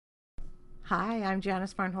Hi, I'm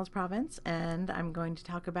Janice Farnholz-Province, and I'm going to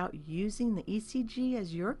talk about using the ECG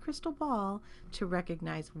as your crystal ball to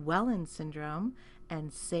recognize Wellens Syndrome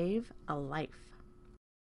and save a life.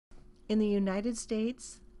 In the United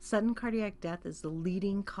States, sudden cardiac death is the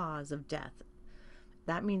leading cause of death.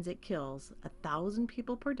 That means it kills 1,000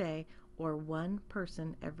 people per day or one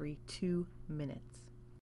person every 2 minutes.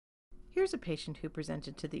 Here's a patient who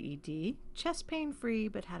presented to the ED, chest pain free,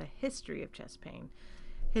 but had a history of chest pain.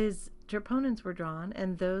 His troponins were drawn,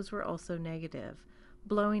 and those were also negative.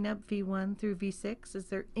 Blowing up V1 through V6, is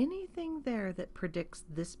there anything there that predicts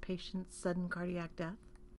this patient's sudden cardiac death?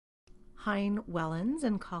 Hein Wellens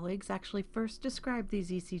and colleagues actually first described these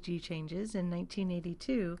ECG changes in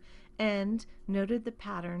 1982 and noted the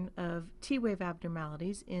pattern of T-wave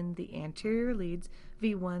abnormalities in the anterior leads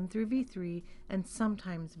V1 through V3 and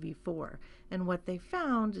sometimes V4. And what they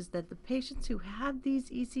found is that the patients who had these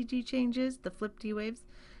ECG changes, the flip T-waves,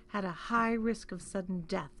 had a high risk of sudden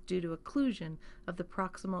death due to occlusion of the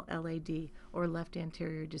proximal LAD, or left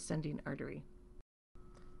anterior descending artery.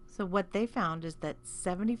 So what they found is that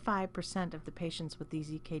 75% of the patients with these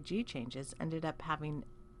EKG changes ended up having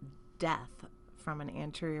death from an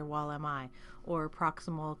anterior wall MI, or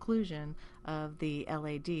proximal occlusion of the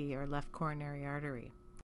LAD, or left coronary artery.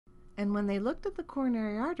 And when they looked at the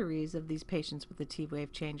coronary arteries of these patients with the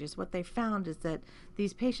T-wave changes, what they found is that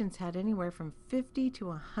these patients had anywhere from 50 to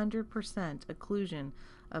 100% occlusion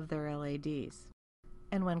of their LADs.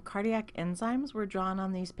 And when cardiac enzymes were drawn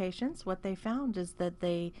on these patients, what they found is that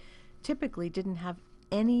they typically didn't have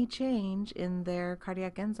any change in their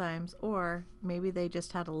cardiac enzymes, or maybe they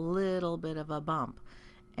just had a little bit of a bump.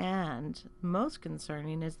 And most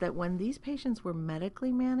concerning is that when these patients were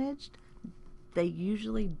medically managed, they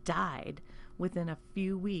usually died within a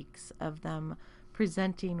few weeks of them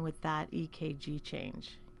presenting with that EKG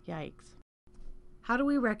change. Yikes. How do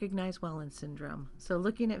we recognize Wellens syndrome? So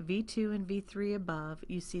looking at V2 and V3 above,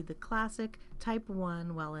 you see the classic type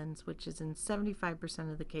 1 Wellens, which is in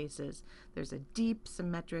 75% of the cases. There's a deep,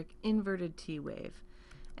 symmetric, inverted T wave.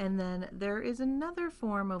 And then there is another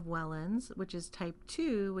form of Wellens, which is type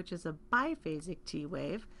 2, which is a biphasic T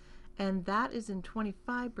wave, and that is in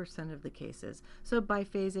 25% of the cases. So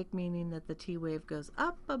biphasic meaning that the T wave goes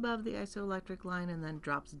up above the isoelectric line and then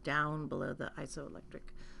drops down below the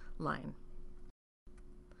isoelectric line.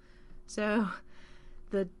 So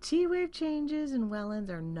the T-wave changes in Wellens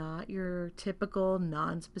are not your typical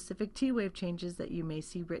non-specific T-wave changes that you may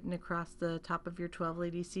see written across the top of your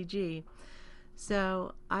 12-lead ECG.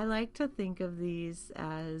 So I like to think of these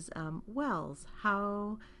as wells.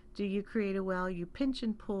 How do you create a well? You pinch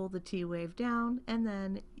and pull the T-wave down, and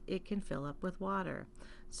then it can fill up with water.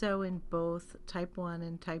 So in both type 1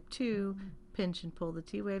 and type 2, pinch and pull the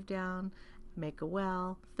T-wave down, make a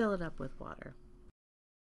well, fill it up with water.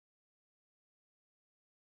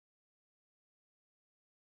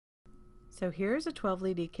 So here's a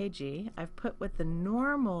 12-lead EKG. I've put what the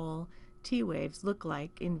normal T waves look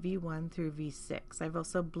like in V1 through V6. I've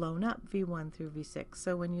also blown up V1 through V6.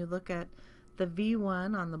 So when you look at the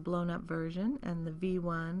V1 on the blown up version and the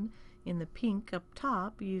V1 in the pink up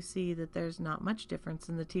top, you see that there's not much difference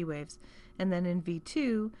in the T waves. And then in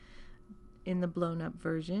V2, in the blown up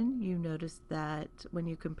version, you notice that when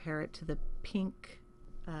you compare it to the pink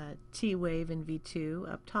T wave in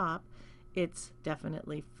V2 up top, it's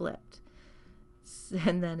definitely flipped.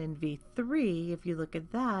 And then in V3, if you look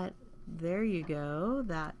at that, there you go,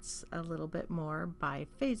 that's a little bit more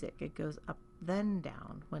biphasic. It goes up then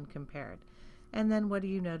down when compared. And then what do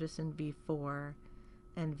you notice in V4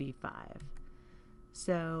 and V5?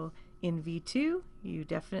 So in V2, you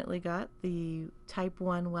definitely got the type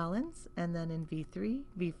 1 Wellens, and then in V3,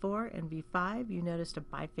 V4, and V5, you noticed a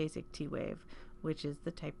biphasic T wave, which is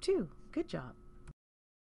the type 2. Good job.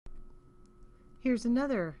 Here's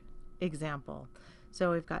another example.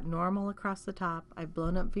 So we've got normal across the top. I've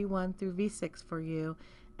blown up V1 through V6 for you.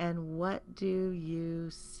 And what do you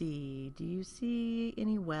see? Do you see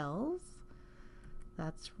any wells?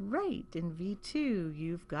 That's right. In V2,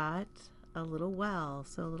 you've got a little well,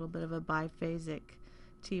 so a little bit of a biphasic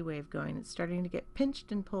T wave going. It's starting to get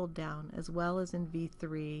pinched and pulled down, as well as in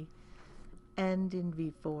V3 and in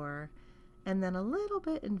V4, and then a little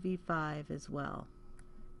bit in V5 as well.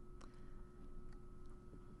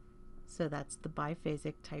 So that's the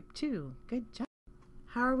biphasic type 2. Good job.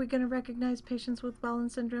 How are we going to recognize patients with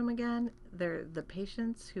Wellens syndrome again? They're the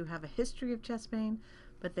patients who have a history of chest pain,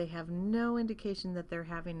 but they have no indication that they're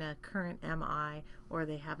having a current MI or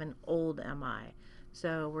they have an old MI.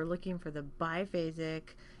 So we're looking for the biphasic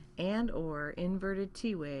and or inverted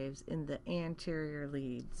T waves in the anterior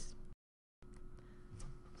leads.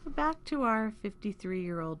 Back to our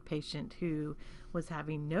 53-year-old patient who was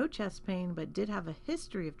having no chest pain but did have a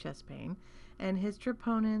history of chest pain, and his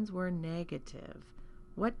troponins were negative.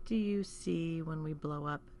 What do you see when we blow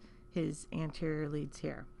up his anterior leads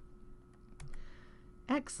here?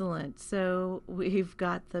 Excellent. So we've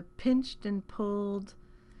got the pinched and pulled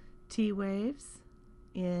T waves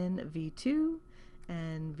in V2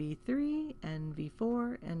 and V3 and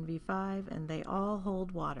V4 and V5, and they all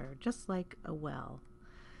hold water, just like a well.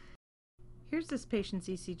 Here's this patient's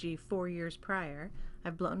ECG 4 years prior.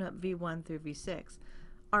 I've blown up V1 through V6.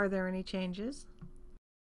 Are there any changes?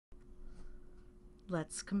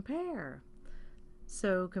 Let's compare.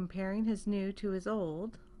 So comparing his new to his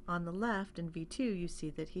old, on the left in V2 you see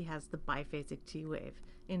that he has the biphasic T wave.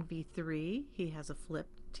 In V3 he has a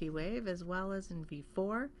flipped T wave, as well as in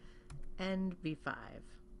V4 and V5.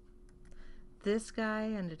 This guy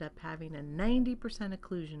ended up having a 90%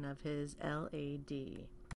 occlusion of his LAD.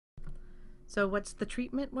 So what's the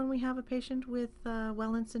treatment when we have a patient with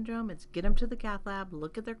Wellens syndrome? It's get them to the cath lab,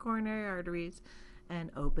 look at their coronary arteries,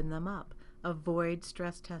 and open them up. Avoid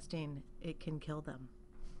stress testing. It can kill them.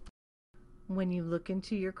 When you look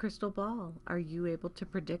into your crystal ball, are you able to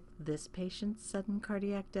predict this patient's sudden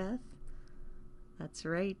cardiac death? That's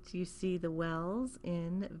right. You see the wells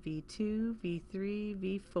in V2,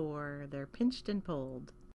 V3, V4. They're pinched and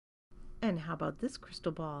pulled. And how about this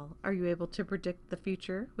crystal ball? Are you able to predict the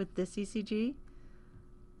future with this ECG?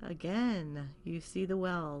 Again, you see the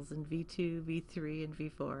wells in V2, V3, and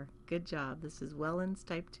V4. Good job. This is Wellens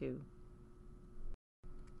type 2.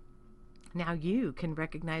 Now you can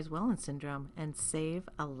recognize Wellens syndrome and save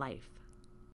a life.